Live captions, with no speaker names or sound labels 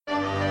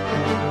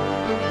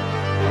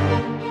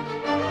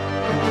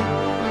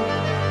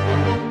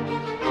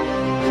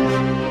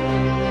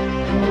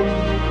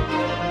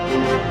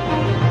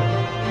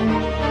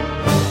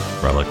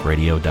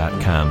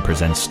RelecRadio.com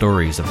presents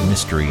stories of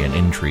mystery and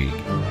intrigue,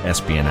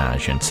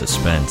 espionage and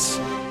suspense.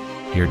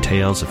 Hear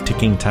tales of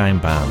ticking time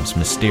bombs,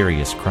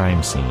 mysterious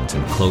crime scenes,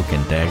 and cloak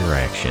and dagger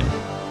action.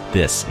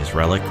 This is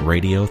Relic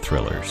Radio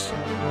Thrillers.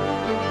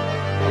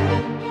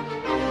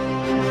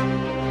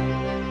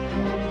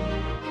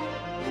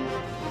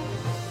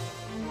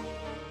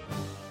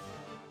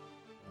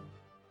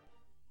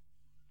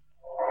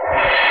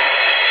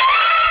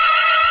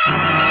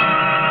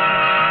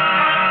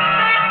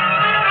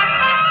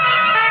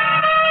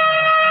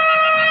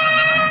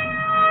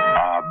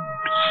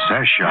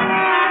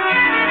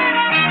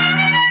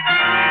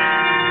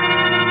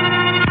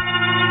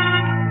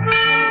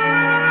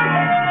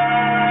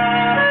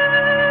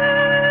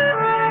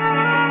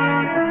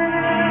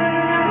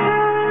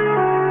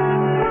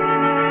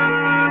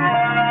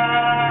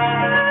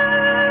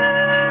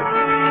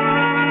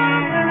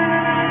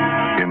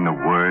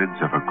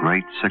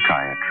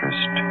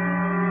 Psychiatrist.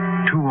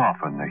 Too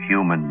often the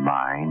human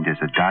mind is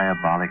a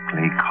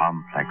diabolically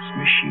complex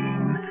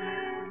machine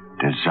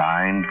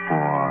designed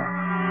for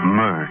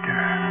murder.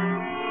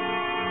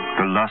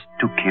 The lust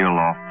to kill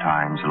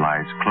oftentimes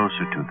lies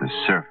closer to the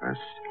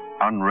surface,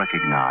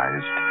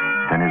 unrecognized,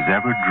 than is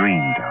ever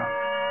dreamed of.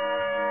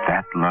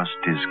 That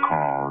lust is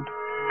called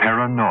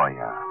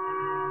paranoia,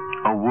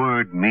 a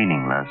word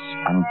meaningless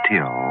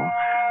until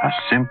a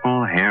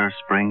simple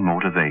hairspring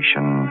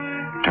motivation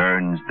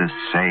turns the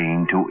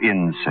sane to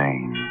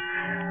insane,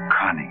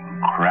 cunning,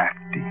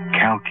 crafty,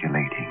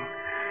 calculating,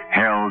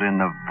 held in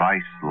the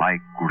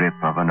vice-like grip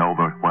of an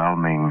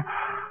overwhelming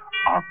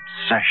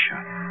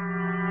obsession.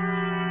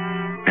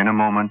 In a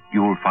moment,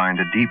 you'll find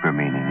a deeper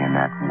meaning in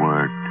that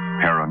word,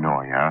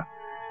 paranoia,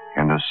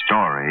 in the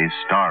story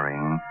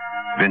starring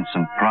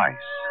Vincent Price.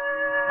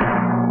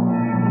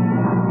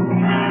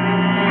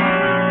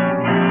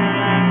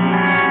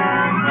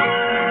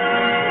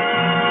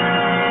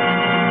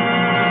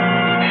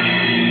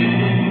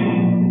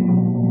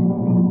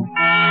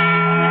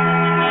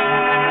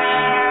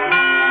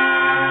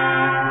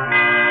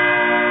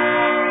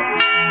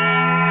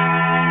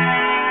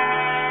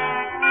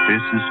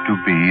 This is to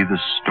be the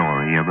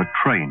story of a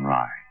train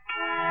ride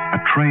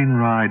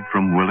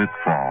from Willett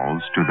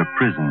Falls to the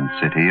prison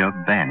city of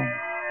Banning.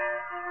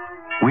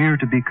 We're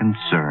to be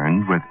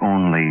concerned with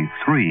only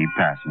 3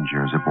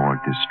 passengers aboard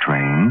this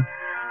train,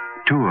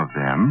 2 of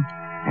them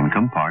in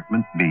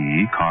compartment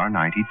B, car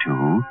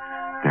 92,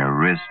 their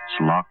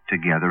wrists locked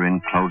together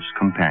in close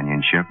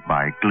companionship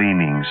by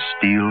gleaming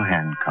steel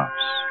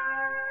handcuffs.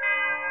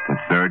 The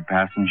 3rd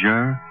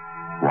passenger,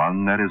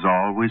 one that is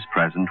always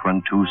present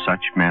when 2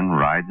 such men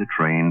ride the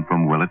train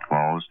from Willett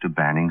Falls to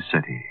Banning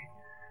City.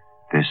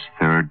 This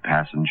 3rd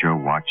passenger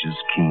watches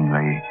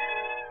keenly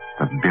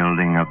the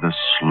building of the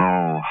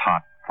slow,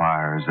 hot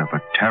fires of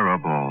a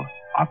terrible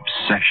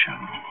obsession.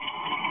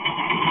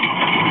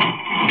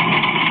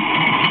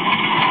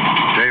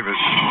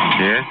 Davis.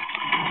 Yes?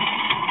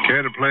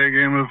 Care to play a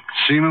game of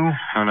casino?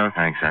 Oh, no,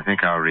 thanks. I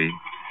think I'll read.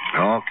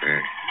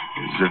 Okay.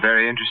 This is a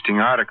very interesting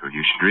article.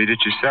 You should read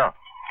it yourself.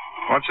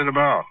 What's it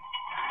about?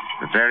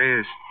 The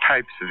various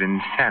types of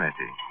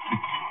insanity.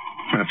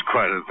 That's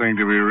quite a thing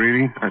to be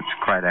reading. It's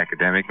quite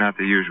academic, not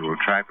the usual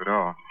tripe at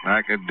all.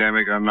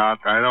 Academic or not,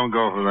 I don't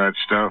go for that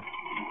stuff.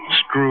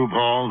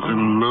 Screwballs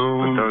and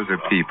loons. But those are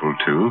people,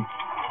 too.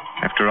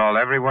 After all,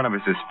 every one of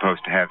us is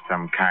supposed to have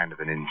some kind of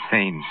an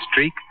insane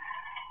streak.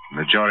 The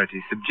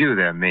majority subdue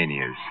their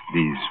manias.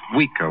 These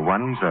weaker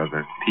ones are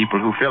the people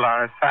who fill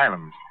our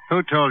asylums.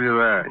 Who told you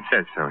that? It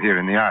says so here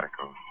in the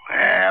article.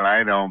 Well,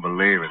 I don't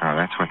believe it. Oh,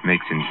 that's what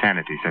makes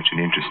insanity such an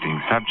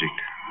interesting subject.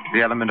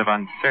 The element of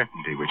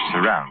uncertainty which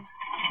surrounds.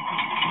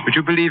 Would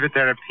you believe it,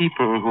 there are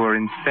people who are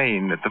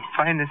insane that the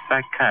finest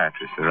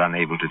psychiatrists are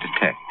unable to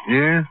detect?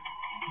 Yeah?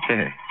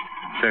 Yes.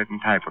 A certain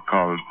type are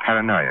called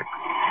paranoiacs.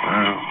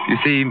 Well, you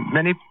see,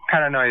 many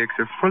paranoiacs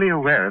are fully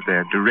aware of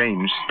their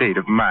deranged state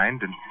of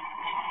mind, and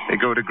they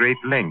go to great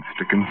lengths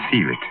to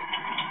conceal it.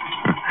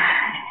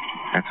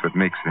 That's what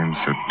makes them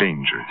so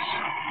dangerous.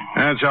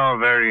 That's all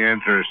very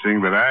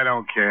interesting, but I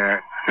don't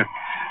care.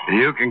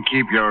 You can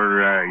keep your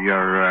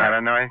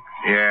paranoia?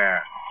 Yeah.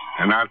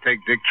 And I'll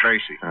take Dick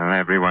Tracy. Well,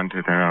 everyone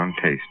to their own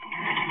taste.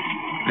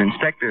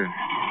 Inspector,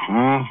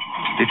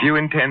 if you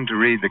intend to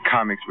read the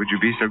comics, would you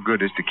be so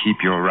good as to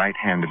keep your right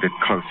hand a bit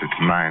closer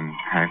to mine?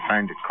 I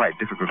find it quite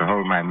difficult to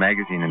hold my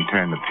magazine and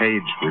turn the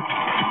page with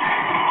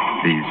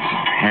these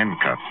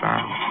handcuffs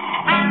on.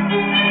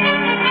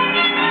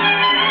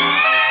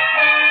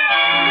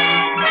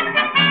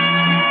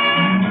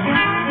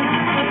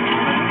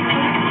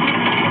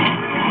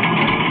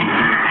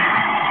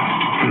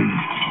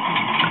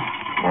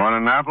 Want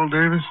an apple,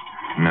 Davis?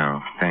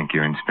 No, thank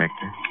you,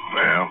 Inspector.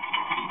 Well,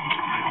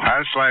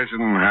 I'll slice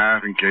it in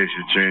half in case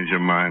you change your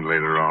mind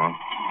later on.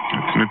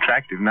 It's an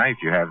attractive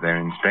knife you have there,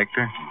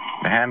 Inspector.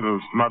 The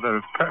handle's mother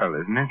of pearl,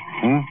 isn't it?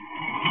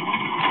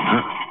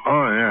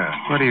 Oh, yeah.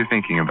 What are you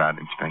thinking about,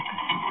 Inspector?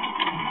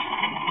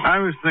 I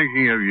was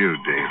thinking of you,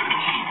 Davis.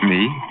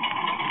 Me?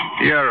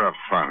 You're a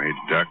funny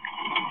duck.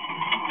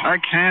 I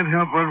can't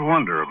help but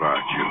wonder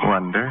about you.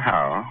 Wonder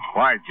how?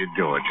 Why'd you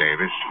do it,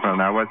 Davis? Well,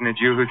 now, wasn't it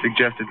you who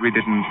suggested we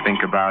didn't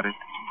think about it?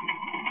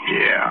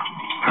 Yeah,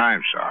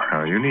 I'm sorry.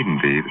 Oh, you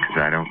needn't be, because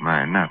I don't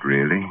mind. Not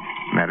really.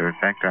 Matter of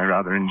fact, I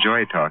rather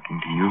enjoy talking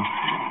to you.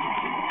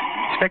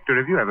 Inspector,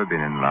 have you ever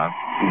been in love?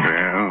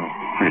 Well,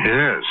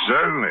 yes,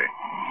 certainly.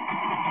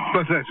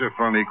 But that's a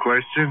funny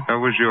question. So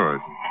was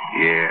yours.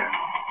 Yeah.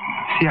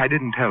 See, I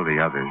didn't tell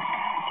the others.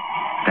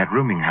 That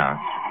rooming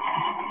house.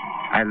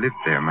 I lived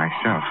there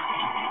myself.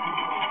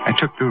 I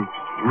took the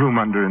room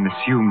under an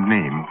assumed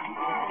name.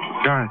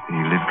 Dorothy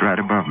lived right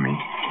above me.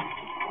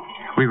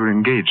 We were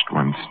engaged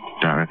once,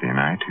 Dorothy and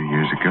I, 2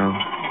 years ago.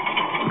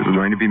 We were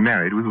going to be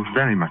married. We were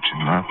very much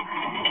in love.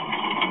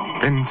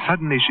 Then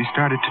suddenly she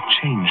started to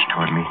change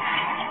toward me.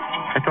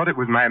 I thought it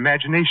was my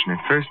imagination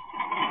at first.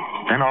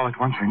 Then all at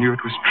once I knew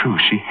it was true.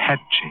 She had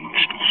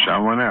changed.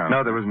 Someone else?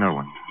 No, there was no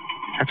one.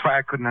 That's why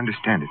I couldn't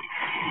understand it.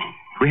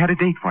 We had a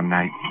date one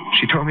night.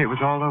 She told me it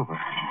was all over.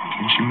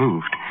 And she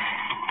moved.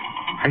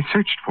 I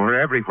searched for her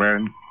everywhere,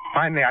 and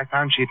finally I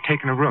found she had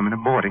taken a room in a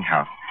boarding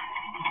house.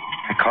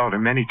 I called her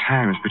many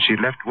times, but she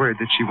had left word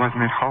that she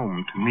wasn't at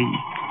home to me.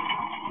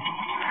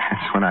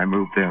 That's when I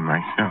moved there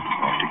myself.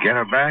 Oh, to get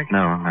her back?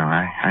 No.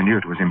 I knew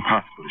it was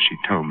impossible, as she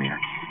told me.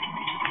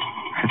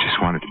 I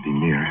just wanted to be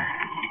near her,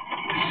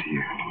 to see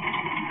her.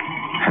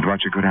 I'd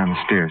watch her go down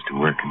the stairs to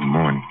work in the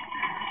morning.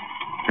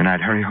 Then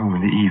I'd hurry home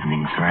in the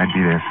evening, so I'd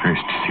be there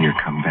first to see her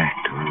come back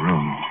to her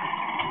room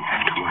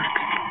after work.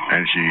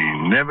 And she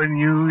never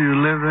knew you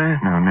lived there?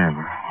 No,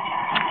 never.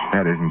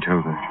 That is until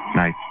the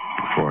night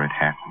before it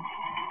happened.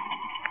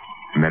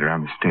 I met her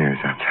on the stairs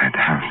outside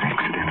the house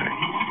accidentally.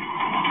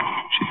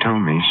 She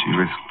told me she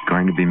was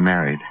going to be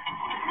married.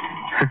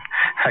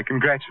 I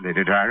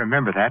congratulated her. I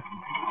remember that.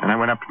 Then I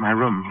went up to my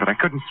room, but I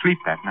couldn't sleep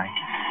that night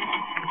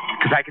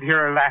because I could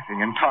hear her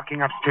laughing and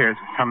talking upstairs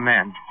with some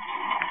man.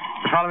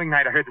 The following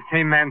night, I heard the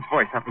same man's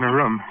voice up in her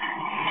room.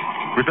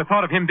 With the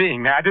thought of him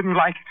being there, I didn't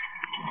like it.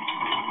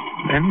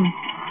 Then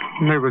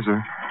there was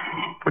a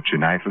butcher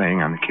knife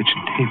laying on the kitchen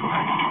table.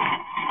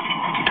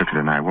 I took it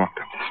and I walked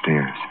up the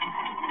stairs.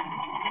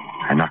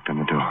 I knocked on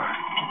the door.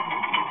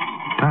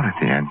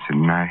 Dorothy answered,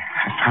 and I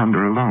found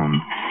her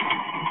alone.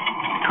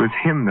 It was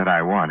him that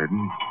I wanted,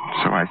 and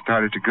so I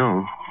started to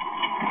go.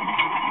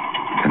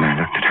 Then I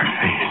looked at her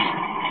face.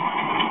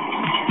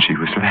 She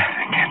was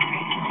laughing at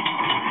me.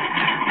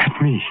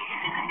 At me.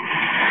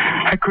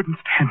 I couldn't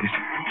stand it.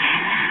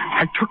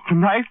 I took the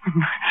knife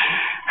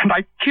and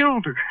I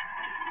killed her.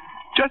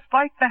 Just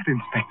like that,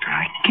 Inspector.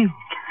 I killed her.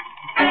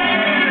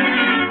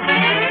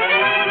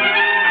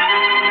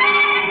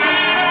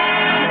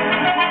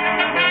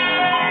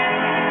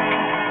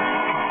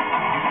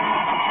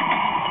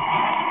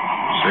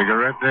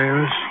 Cigarette,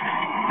 Davis?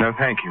 No,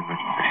 thank you. But,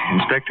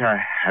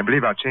 Inspector, I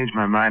believe I'll change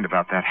my mind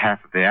about that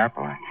half of the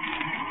apple.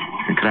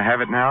 Could I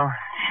have it now?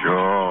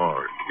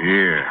 Sure,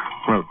 yeah.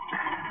 Well,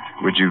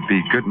 would you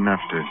be good enough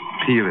to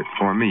peel it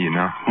for me, you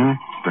know?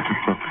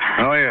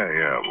 Oh,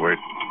 yeah. Wait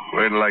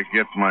till I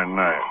get my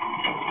knife.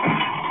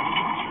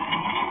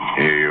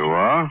 Here you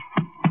are.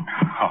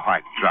 Oh,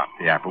 I dropped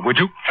the apple, would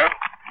you?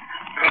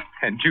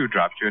 And you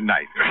dropped your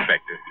knife,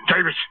 Inspector.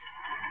 Davis!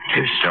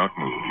 Don't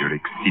move. You're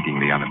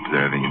exceedingly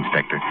unobserving,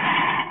 Inspector.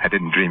 I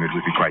didn't dream it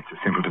would be quite so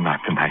simple to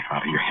knock the knife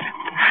out of your hand.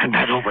 Hand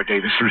that over,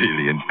 Davis.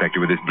 Really, Inspector,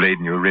 with this blade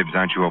in your ribs,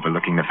 aren't you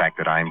overlooking the fact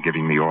that I'm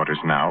giving the orders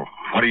now?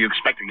 What do you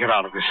expect to get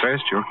out of this?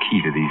 First, your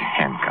key to these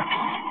handcuffs.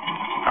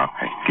 All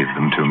right, give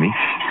them to me.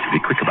 Be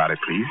quick about it,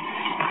 please.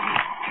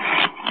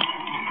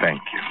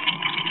 Thank you.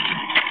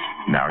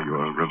 Now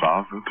your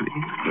revolver,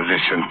 please.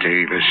 Listen,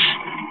 Davis.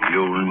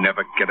 You'll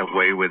never get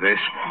away with this.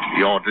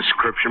 Your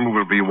description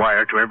will be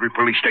wired to every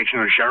police station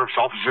and sheriff's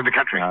office in the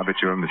country. Ah, but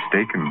you're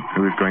mistaken.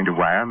 Who is going to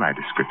wire my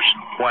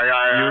description? Why,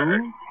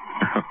 You?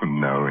 Oh,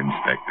 no,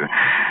 Inspector.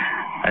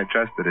 I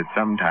trust that at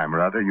some time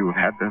or other you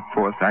have had the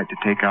foresight to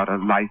take out a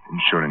life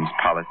insurance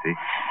policy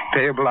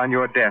payable on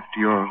your death to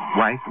your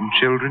wife and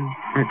children.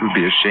 It would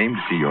be a shame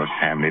to see your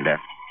family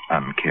left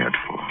uncared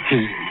for.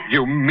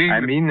 You mean... I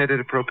mean that at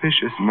a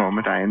propitious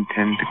moment I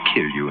intend to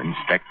kill you,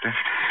 Inspector.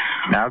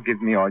 Now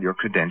give me all your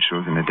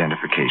credentials and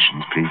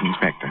identifications, please,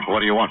 Inspector. What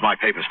do you want my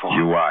papers for?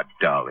 You are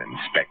dull,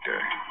 Inspector.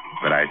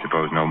 But I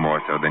suppose no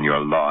more so than your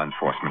law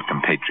enforcement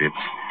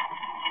compatriots.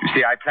 You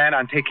see, I plan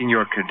on taking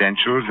your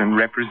credentials and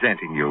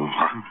representing you.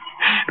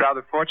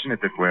 Rather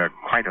fortunate that we're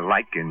quite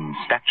alike in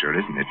stature,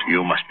 isn't it?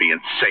 You must be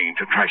insane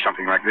to try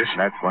something like this.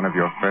 That's one of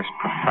your first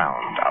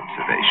profound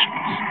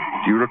observations.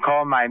 Do you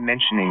recall my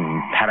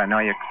mentioning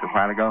paranoiacs a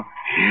while ago?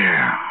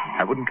 Yeah.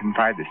 I wouldn't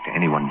confide this to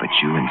anyone but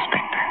you,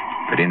 Inspector.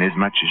 But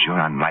inasmuch as you're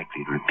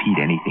unlikely to repeat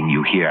anything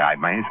you hear, I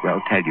might as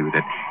well tell you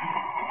that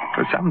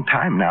for some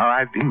time now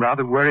I've been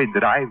rather worried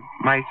that I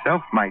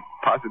myself might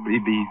possibly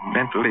be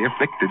mentally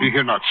afflicted.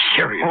 You're not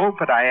serious. Oh,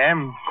 but I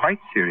am quite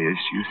serious.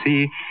 You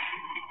see,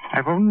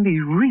 I've only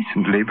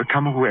recently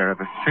become aware of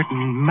a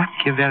certain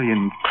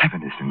Machiavellian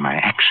cleverness in my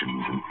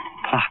actions and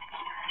plots.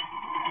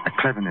 A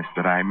cleverness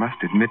that I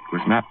must admit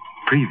was not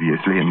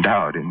previously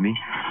endowed in me.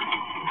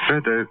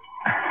 Further,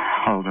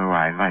 although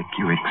I like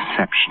you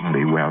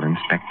exceptionally well,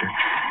 Inspector,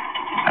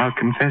 I'll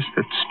confess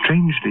that,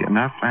 strangely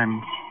enough,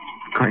 I'm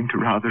going to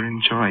rather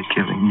enjoy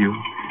killing you.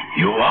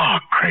 You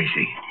are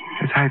crazy.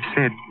 As I've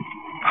said,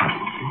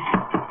 possibly.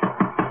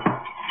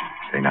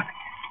 Say nothing.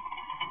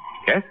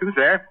 Yes, who's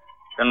there?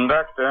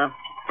 Conductor,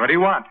 What do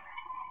you want?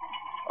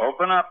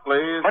 open up,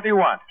 please. What do you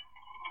want?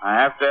 I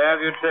have to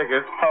have your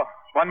ticket. Oh,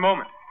 one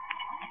moment.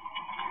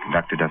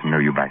 Conductor doesn't know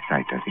you by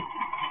sight, does he?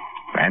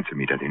 Answer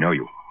me, does he know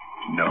you?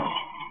 No.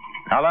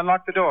 I'll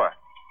unlock the door.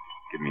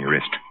 Give me your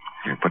wrist.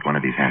 Here, put one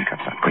of these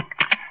handcuffs on, quick.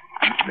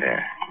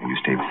 There. Now you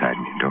stay beside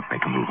me and don't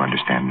make a move.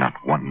 Understand? Not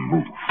one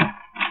move.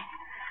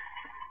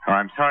 Oh,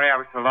 I'm sorry I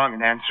was so long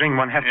in answering.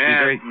 One has to be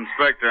very...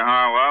 Inspector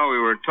Harwell, we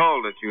were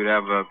told that you'd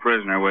have a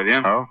prisoner with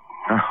you. Oh?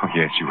 Oh,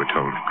 yes, you were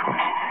told, of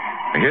course.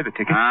 I hear the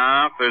ticket.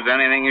 If there's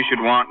anything you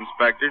should want,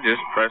 Inspector,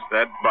 just press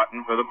that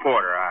button for the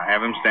porter. I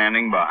have him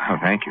standing by. Oh,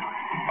 thank you.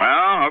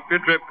 Well, hope your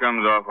trip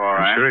comes off all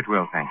right. I'm sure it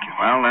will, thank you.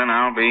 Well, then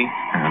I'll be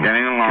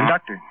getting along.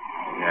 Conductor.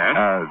 Yes?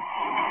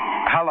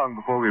 How long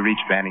before we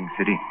reach Banning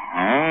City?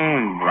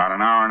 Oh, about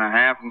an hour and a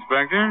half,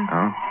 Inspector.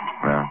 Oh,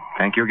 well,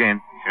 thank you again.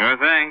 Sure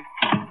thing.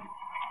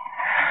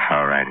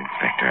 All right,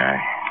 Inspector.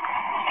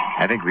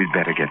 I think we'd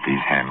better get these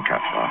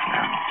handcuffs off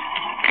now.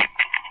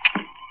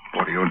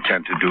 What do you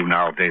intend to do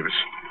now, Davis?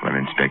 Well,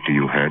 Inspector,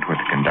 you heard what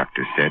the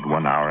conductor said.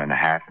 1 hour and a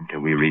half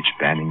until we reach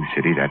Banning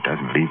City. That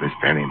doesn't leave us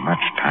very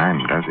much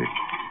time, does it?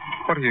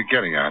 What are you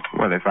getting at?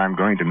 Well, if I'm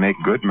going to make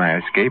good my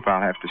escape,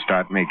 I'll have to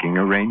start making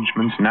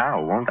arrangements now,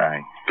 won't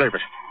I?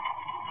 Davis.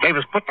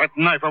 Davis, put that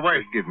knife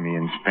away. Forgive me,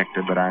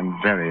 Inspector, but I'm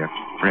very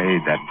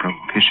afraid that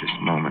propitious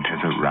moment has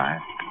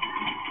arrived.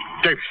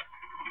 Davis.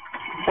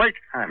 Wait.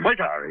 I'm wait.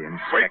 sorry,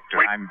 Inspector.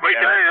 Wait. I'm Wait.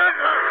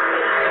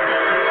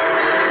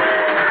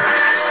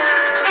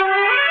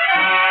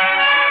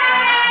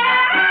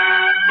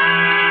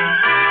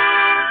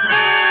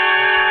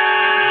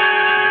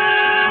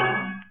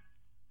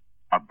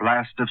 A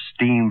blast of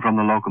steam from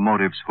the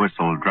locomotive's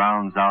whistle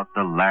drowns out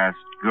the last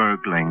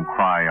gurgling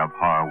cry of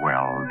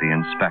Harwell, the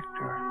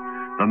inspector,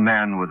 the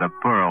man with a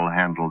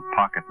pearl-handled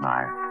pocket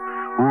knife,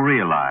 who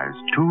realized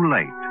too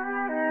late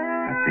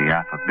that the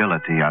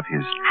affability of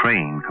his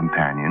train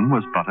companion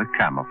was but a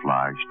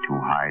camouflage to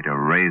hide a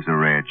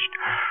razor-edged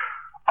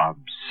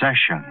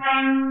obsession.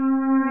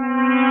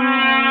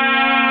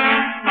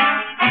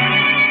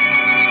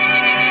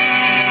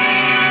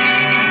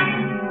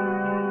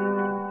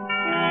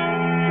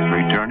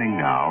 Returning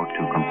now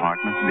to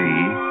compartment B,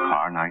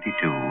 car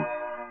 92,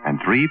 and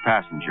 3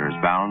 passengers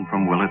bound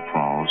from Willett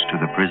Falls to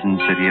the prison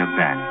city of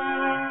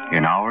Banning.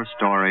 In our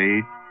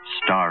story,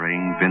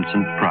 starring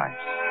Vincent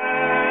Price.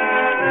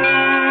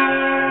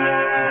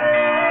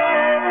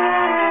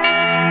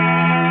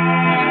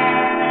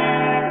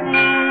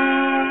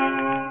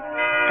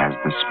 As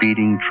the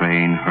speeding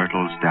train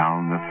hurtles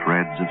down the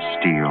threads of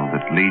steel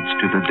that leads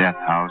to the death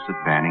house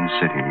at Banning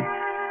City,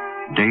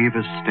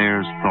 Davis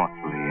stares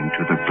thoughtfully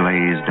into the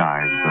glazed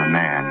eyes of the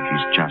man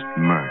he's just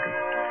murdered.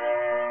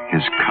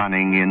 His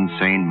cunning,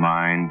 insane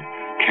mind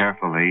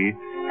carefully,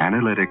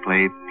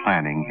 analytically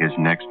planning his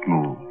next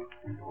move,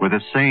 with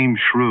the same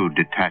shrewd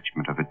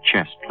detachment of a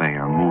chess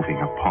player moving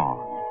a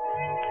pawn.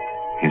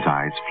 His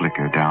eyes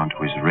flicker down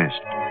to his wrist,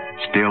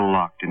 still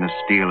locked in a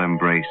steel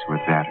embrace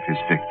with that of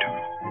his victim.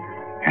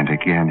 And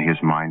again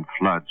his mind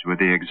floods with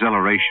the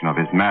exhilaration of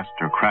his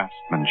master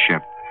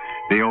craftsmanship,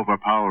 the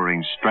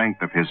overpowering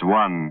strength of his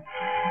one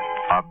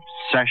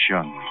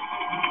obsession.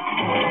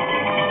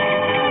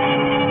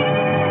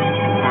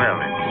 Well,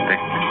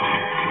 Inspector,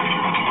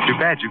 too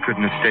bad you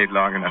couldn't have stayed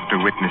long enough to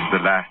witness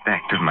the last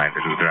act of my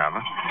little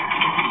drama.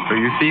 So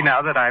you see,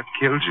 now that I've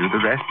killed you,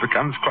 the rest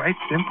becomes quite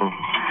simple.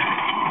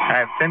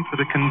 I've sent for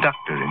the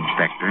conductor,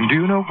 Inspector, and do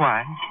you know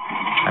why?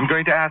 I'm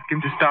going to ask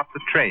him to stop the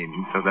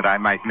train so that I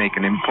might make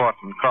an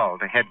important call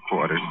to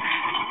headquarters.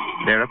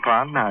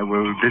 Thereupon, I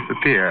will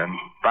disappear, and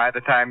by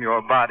the time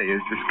your body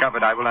is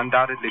discovered, I will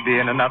undoubtedly be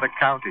in another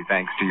county,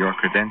 thanks to your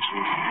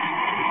credentials.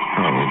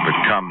 Oh, but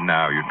come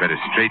now, you'd better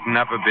straighten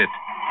up a bit.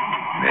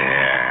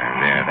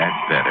 There,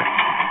 that's better.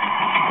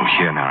 Oh,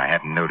 here now, I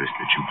haven't noticed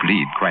that you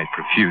bleed quite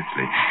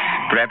profusely.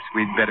 Perhaps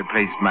we'd better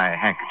place my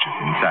handkerchief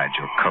inside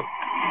your coat,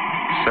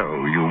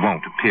 so you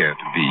won't appear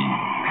to be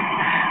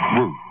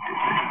wounded.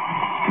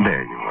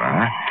 There you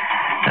are.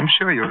 I'm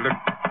sure you'll look...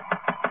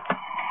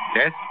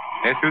 Yes?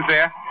 Yes, who's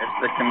there? It's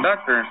the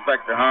conductor,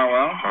 Inspector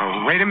Harwell.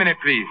 Oh, wait a minute,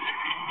 please.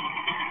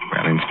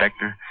 Well,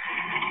 Inspector,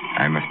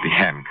 I must be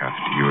handcuffed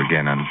to you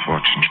again,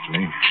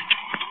 unfortunately.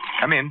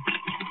 Come in.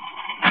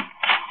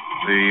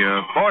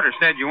 The porter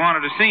said you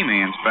wanted to see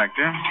me,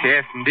 Inspector.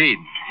 Yes, indeed.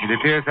 It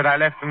appears that I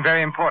left some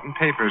very important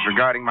papers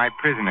regarding my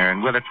prisoner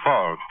in Willett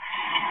Falls.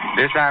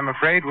 This, I'm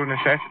afraid, will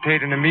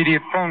necessitate an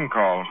immediate phone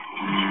call.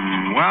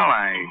 Well,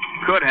 I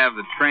could have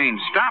the train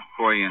stopped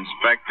for you,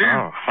 Inspector.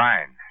 Oh,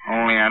 fine.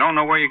 Only I don't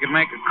know where you could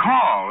make a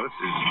call. This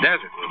is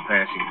desert we're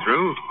passing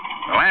through.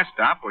 The last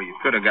stop where you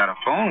could have got a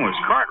phone was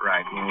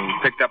Cartwright, when we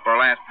picked up our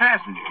last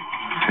passenger.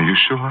 Are you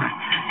sure?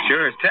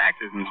 Sure as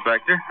taxes,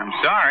 Inspector. I'm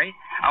sorry.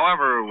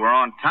 However, we're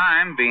on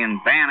time, being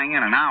Banning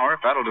in an hour,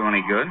 if that'll do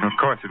any good. Of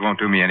course it won't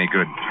do me any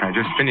good. I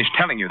just finished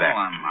telling you that. Oh,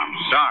 I'm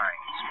sorry,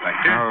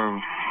 Inspector. Oh,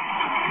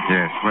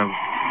 yes. Well,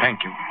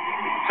 thank you.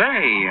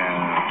 Say,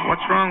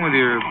 what's wrong with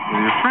your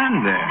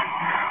friend there?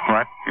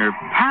 What? Your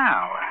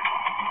pal.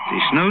 Is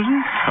he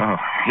snoozing? Oh,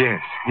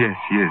 yes, he is.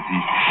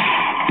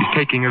 He's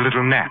taking a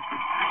little nap.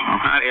 Oh,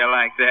 how do you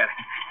like that?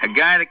 A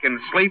guy that can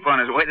sleep on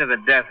his way to the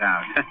death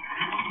house.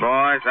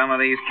 Boy, some of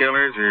these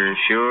killers are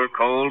sure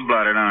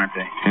cold-blooded, aren't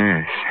they?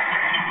 Yes.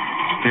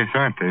 Yes,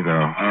 aren't they,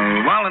 though?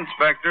 Well,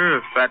 Inspector,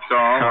 if that's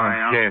all,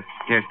 Yes.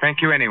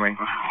 Thank you anyway.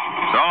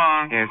 So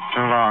long. Yes,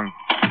 so long.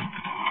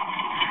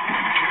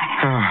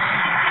 Oh.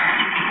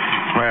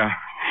 Well,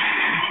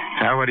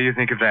 now what do you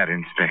think of that,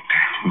 Inspector?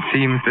 It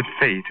seems that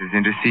fate has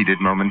interceded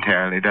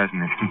momentarily,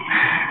 doesn't it?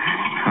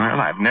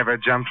 Well, I've never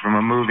jumped from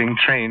a moving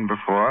train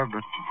before,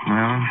 but,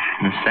 well,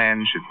 the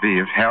sand should be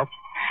of help.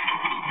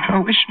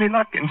 So wish me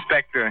luck,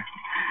 Inspector.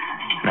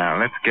 Now,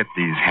 let's get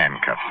these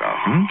handcuffs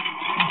off,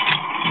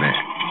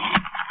 There.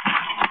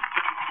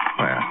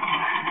 Well,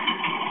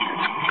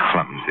 it's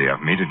clumsy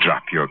of me to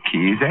drop your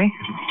keys, eh?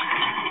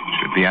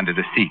 Should be under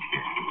the seat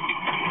here.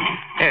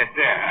 Yes,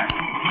 there.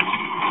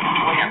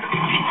 Way under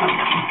the seat.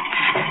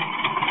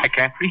 I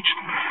can't reach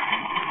them.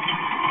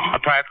 I'll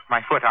try it with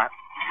my foot out.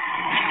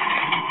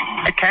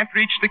 I can't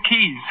reach the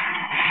keys.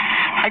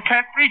 I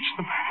can't reach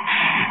them.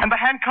 And the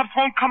handcuffs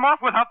won't come off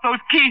without those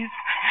keys.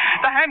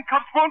 The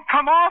handcuffs won't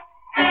come off.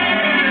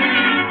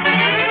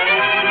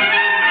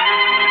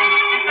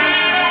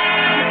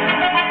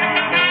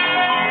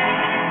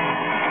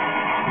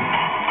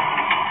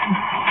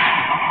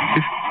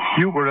 If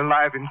you were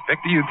alive,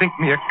 Inspector, you'd think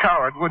me a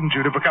coward, wouldn't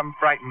you, to become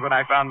frightened when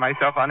I found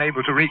myself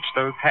unable to reach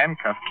those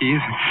handcuff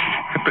keys?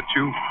 But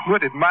you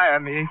would admire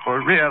me for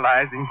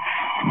realizing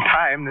in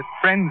time that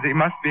frenzy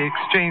must be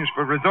exchanged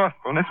for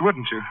resourcefulness,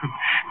 wouldn't you?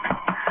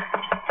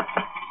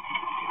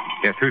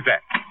 Yes, who's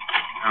that?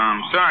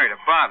 I'm sorry to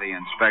bother you,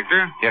 Inspector.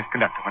 Yes,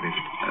 conductor, what is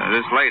it?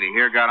 This lady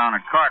here got on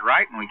a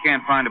Cartwright, and we can't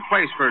find a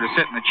place for her to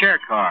sit in the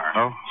chair car.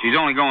 Oh? She's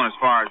only going as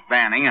far as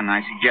Banning, and I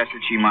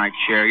suggested she might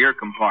share your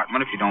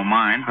compartment, if you don't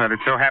mind. Well,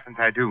 it so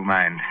happens I do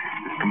mind.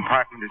 This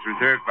compartment is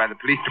reserved by the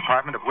police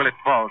department of Willett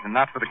Falls, and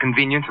not for the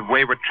convenience of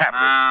wayward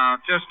travelers.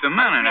 Now, just a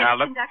minute.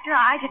 Yes, Conductor,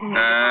 I didn't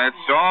mean to...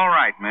 It's all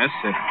right, miss.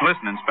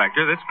 Listen, Inspector,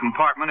 this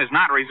compartment is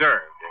not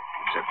reserved.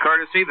 It's a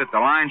courtesy that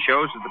the line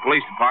shows to the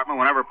police department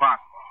whenever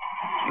possible.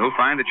 You'll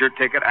find that your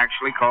ticket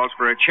actually calls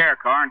for a chair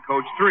car in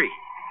Coach 3.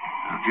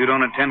 Now, if you don't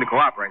intend to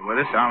cooperate with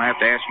us, I'll have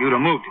to ask you to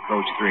move to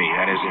Coach 3.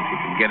 That is, if you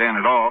can get in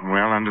at all.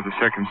 Well, under the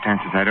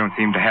circumstances, I don't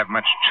seem to have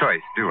much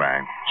choice, do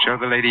I? Show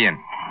the lady in.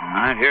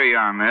 All right, here you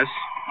are, miss.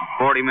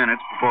 40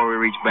 minutes before we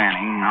reach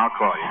Banning, I'll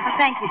call you. Oh,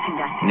 thank you,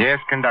 Conductor. Yes,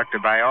 conductor,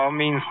 by all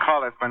means,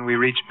 call us when we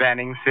reach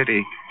Banning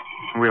City.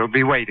 We'll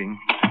be waiting.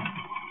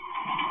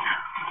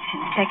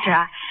 Inspector,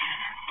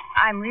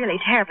 I'm really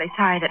terribly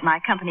sorry that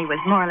my company was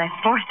more or less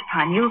forced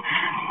upon you.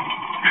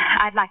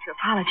 I'd like to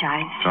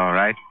apologize. It's all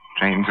right.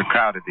 Trains are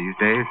crowded these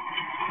days.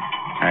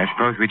 I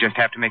suppose we just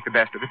have to make the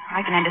best of it.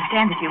 I can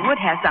understand that you would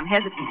have some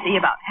hesitancy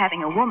about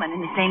having a woman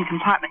in the same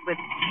compartment with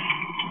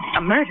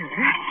a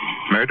murderer.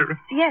 Murderer?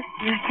 Yes,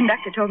 the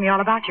conductor told me all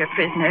about your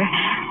prisoner.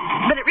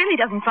 But it really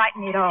doesn't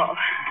frighten me at all.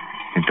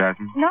 It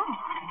doesn't? No.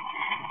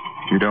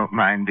 You don't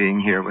mind being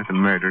here with a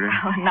murderer?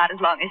 Oh, not as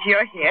long as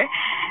you're here.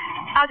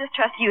 I'll just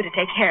trust you to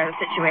take care of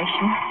the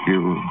situation.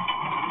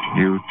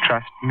 You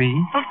trust me?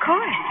 Of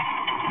course.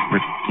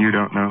 But you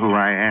don't know who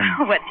I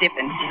am. What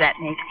difference does that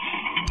make?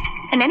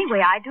 And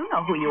anyway, I do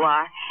know who you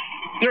are.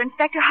 You're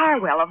Inspector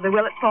Harwell of the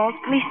Willett Falls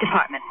Police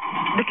Department.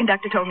 The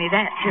conductor told me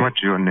that, too.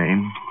 What's your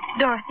name?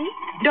 Dorothy.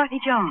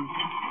 Dorothy Jones.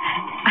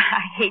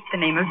 I hate the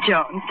name of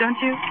Jones, don't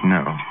you?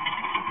 No,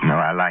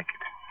 I like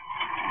it.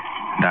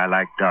 And I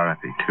like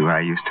Dorothy, too.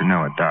 I used to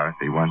know a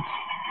Dorothy once.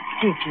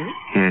 Did you?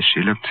 Yes,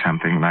 she looked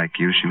something like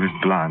you. She was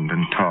blonde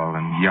and tall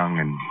and young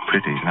and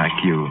pretty like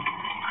you.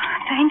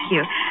 Thank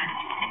you.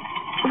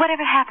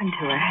 Whatever happened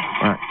to her?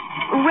 What?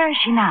 Where is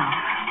she now?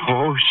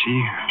 Oh,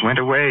 she went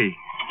away.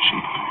 She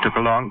took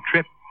a long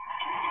trip.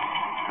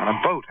 On a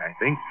boat, I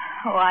think.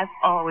 Oh, I've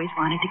always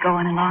wanted to go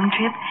on a long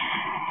trip.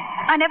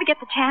 I never get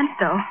the chance,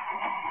 though.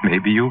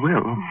 Maybe you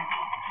will.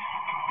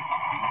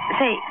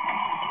 Say,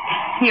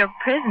 your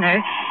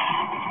prisoner,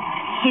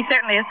 he's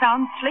certainly a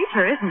sound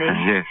sleeper, isn't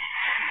he? Yes.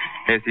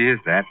 Yes, he is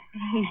that.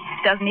 He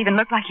doesn't even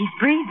look like he's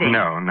breathing.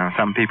 No.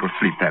 Some people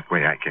sleep that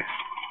way, I guess.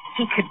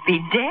 He could be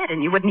dead,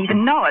 and you wouldn't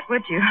even know it,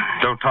 would you?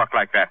 Don't talk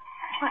like that.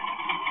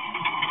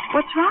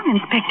 What's wrong,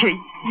 Inspector?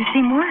 You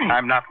seem worried.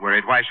 I'm not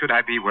worried. Why should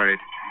I be worried?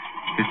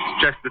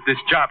 It's just that this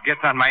job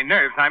gets on my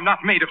nerves. I'm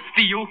not made of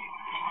steel.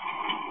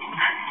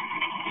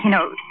 You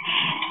know,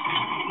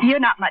 you're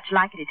not much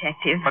like a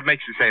detective. What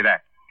makes you say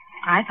that?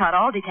 I thought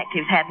all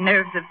detectives had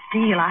nerves of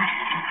steel.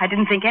 I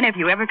didn't think any of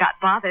you ever got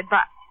bothered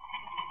by...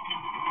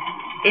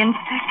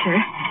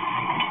 Inspector,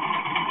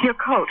 your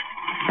coat.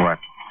 What?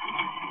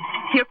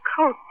 Your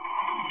coat.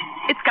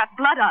 It's got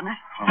blood on it.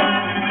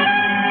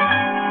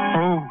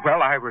 Oh,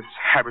 well, I was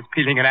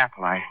peeling an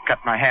apple. I cut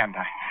my hand.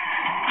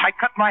 I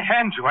cut my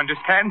hand, you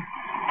understand?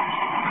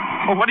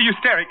 Oh, what are you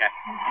staring at?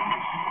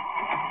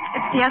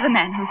 It's the other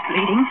man who's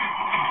bleeding.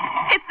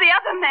 It's the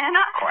other man.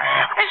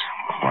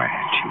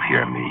 Quiet. You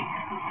hear me?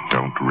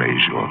 Don't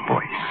raise your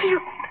voice.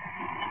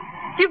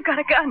 You've got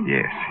a gun.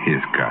 Yes, his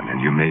gun,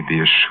 and you may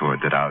be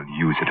assured that I'll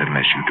use it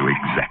unless you do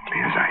exactly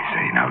as I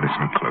say. Now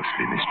listen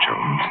closely, Miss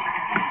Jones.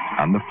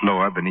 On the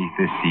floor beneath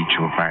this seat,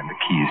 you'll find the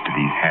keys to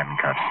these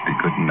handcuffs. Be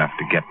good enough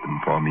to get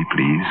them for me,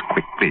 please.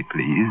 Quickly,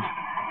 please.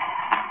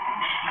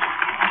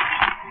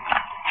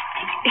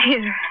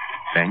 Here.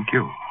 Thank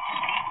you.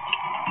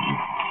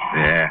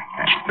 There,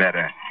 that's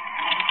better.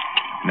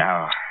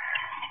 Now,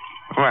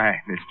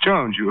 why, Miss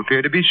Jones, you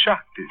appear to be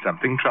shocked. Is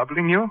something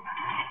troubling you?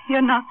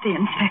 You're not the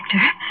inspector.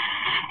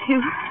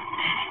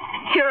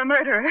 You're a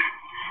murderer.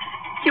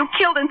 You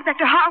killed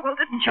Inspector Harwell,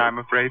 didn't you? I'm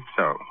afraid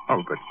so.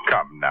 Oh, but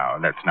come now,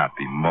 let's not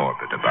be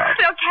morbid about it.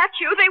 They'll catch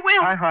you. They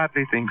will. I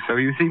hardly think so.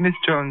 You see, Miss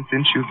Jones,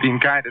 since you've been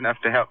kind enough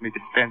to help me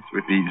dispense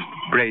with these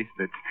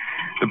bracelets,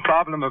 the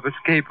problem of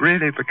escape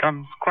really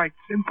becomes quite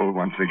simple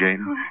once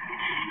again.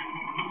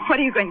 What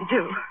are you going to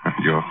do?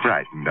 You're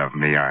frightened of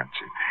me, aren't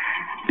you?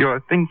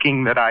 You're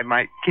thinking that I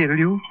might kill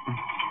you?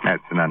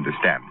 That's an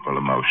understandable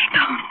emotion.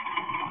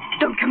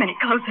 Don't come any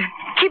closer.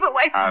 Keep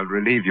away from... I'll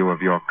relieve you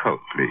of your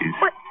coat, please.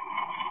 What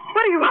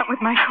do you want with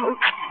my coat?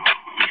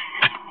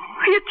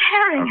 You're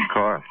tearing it. Of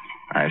course.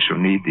 I shall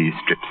need these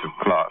strips of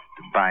cloth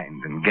to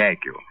bind and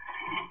gag you.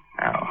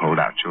 Now, hold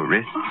out your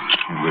wrists,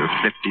 and we'll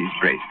slip these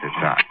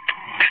bracelets on.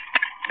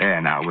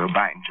 There, now, we'll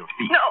bind your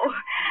feet. No,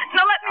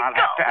 let me I'll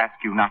go. have to ask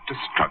you not to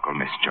struggle,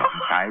 Miss Jones.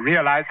 I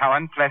realize how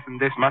unpleasant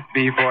this must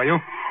be for you.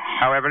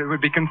 However, it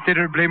would be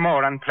considerably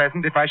more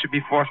unpleasant if I should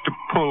be forced to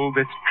pull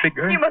this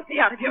trigger. You must be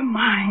out of your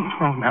mind.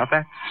 Oh, now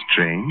that's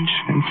strange.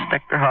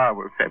 Inspector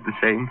Harwell said the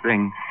same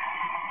thing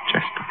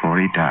just before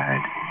he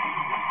died.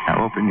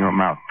 Now open your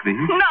mouth, please.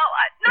 No.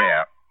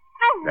 There.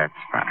 That's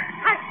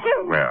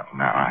fine. Well,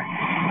 now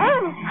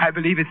I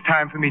believe it's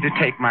time for me to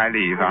take my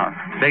leave. I'll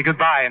say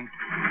goodbye and...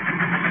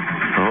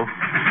 Oh.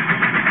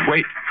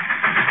 Wait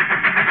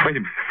a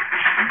minute.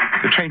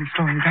 The train's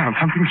slowing down.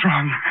 Something's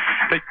wrong.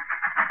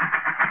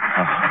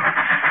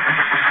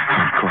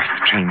 Of course,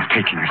 the train's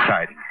taking a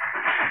siding.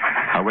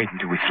 I'll wait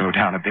until we slow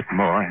down a bit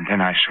more, and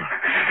then I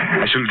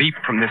shall leap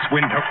from this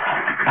window.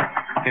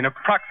 In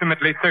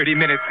approximately 30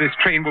 minutes, this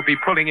train will be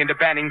pulling into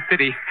Banning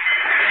City.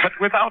 But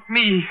without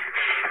me,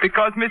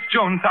 because, Miss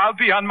Jones, I'll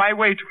be on my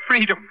way to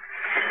freedom.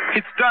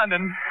 It's done,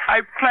 and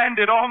I planned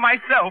it all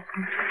myself.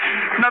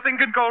 Nothing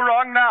could go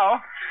wrong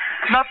now.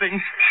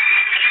 Nothing.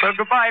 Well,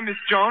 goodbye, Miss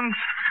Jones.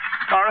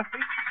 Dorothy.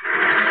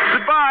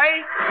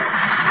 Goodbye.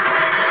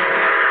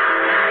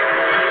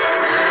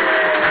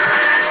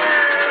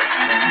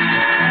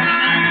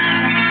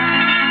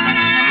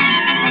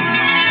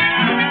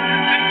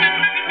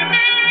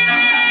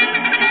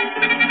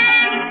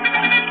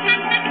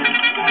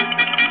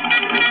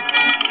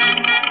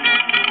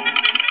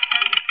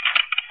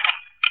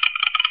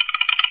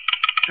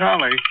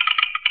 Charlie,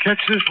 catch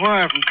this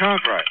wire from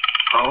Cartwright.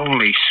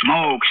 Holy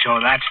smoke, so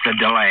that's the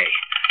delay.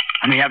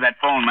 Let me have that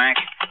phone, Mac.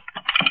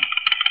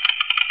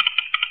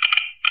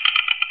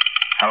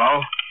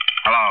 Hello?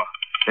 Hello.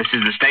 This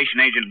is the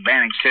station agent in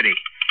Banning City.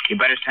 You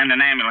better send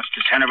an ambulance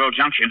to Centerville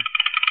Junction.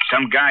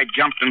 Some guy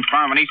jumped in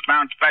front of an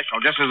eastbound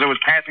special just as it was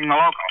passing the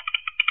local.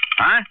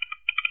 Huh?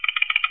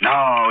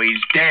 No,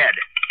 he's dead.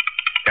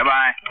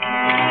 Goodbye.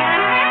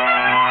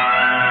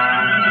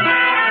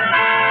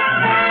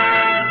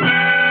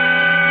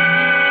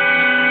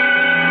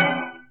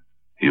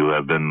 You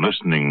have been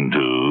listening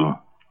to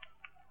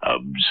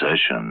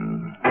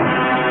Obsession.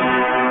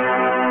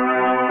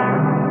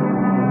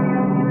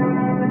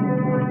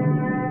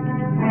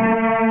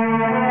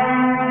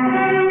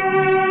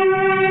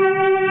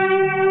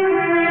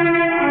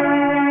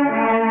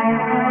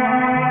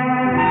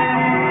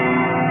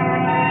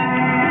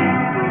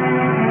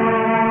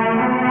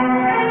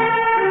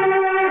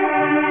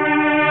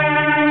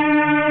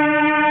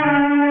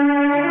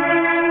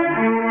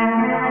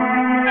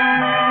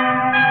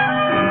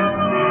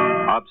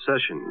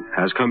 Obsession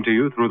has come to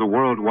you through the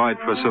worldwide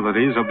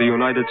facilities of the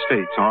United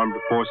States Armed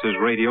Forces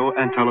Radio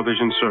and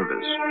Television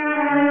Service.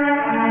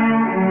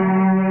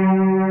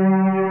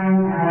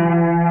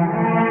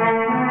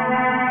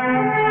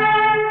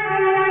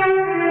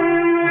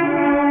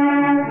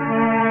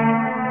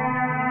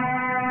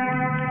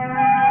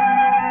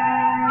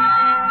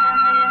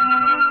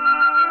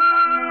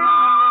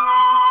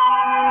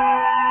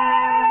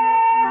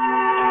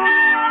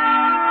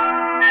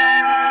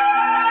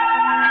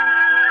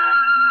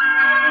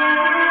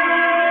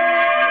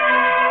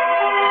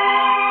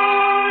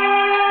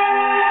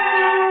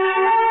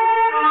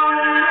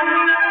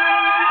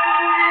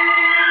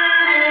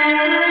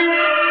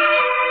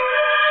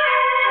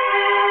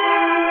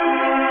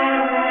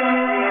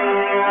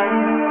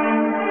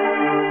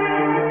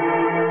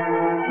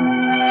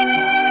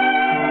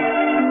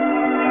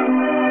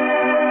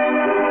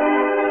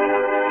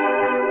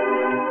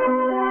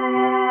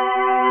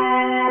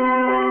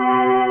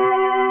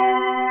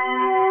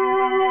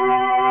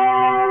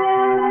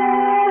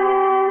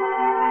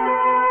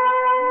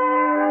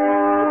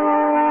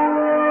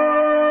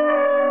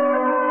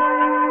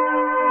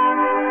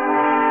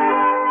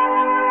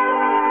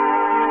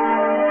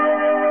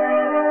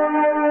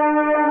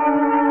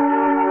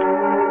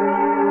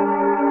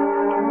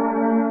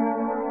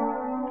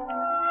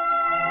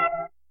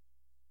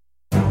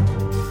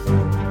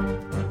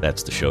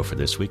 That's the show for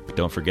this week, but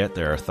don't forget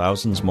there are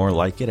thousands more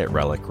like it at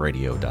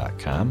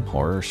relicradio.com.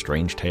 Horror,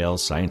 strange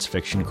tales, science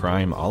fiction,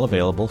 crime, all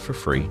available for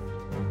free.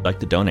 If you'd like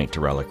to donate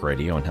to Relic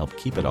Radio and help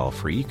keep it all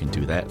free, you can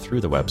do that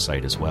through the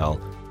website as well.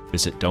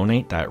 Visit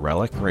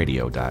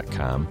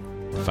donate.relicradio.com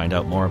to find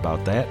out more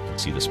about that and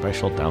see the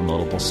special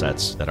downloadable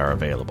sets that are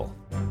available.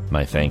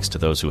 My thanks to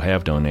those who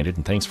have donated,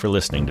 and thanks for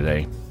listening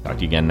today. Talk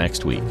to you again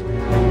next week.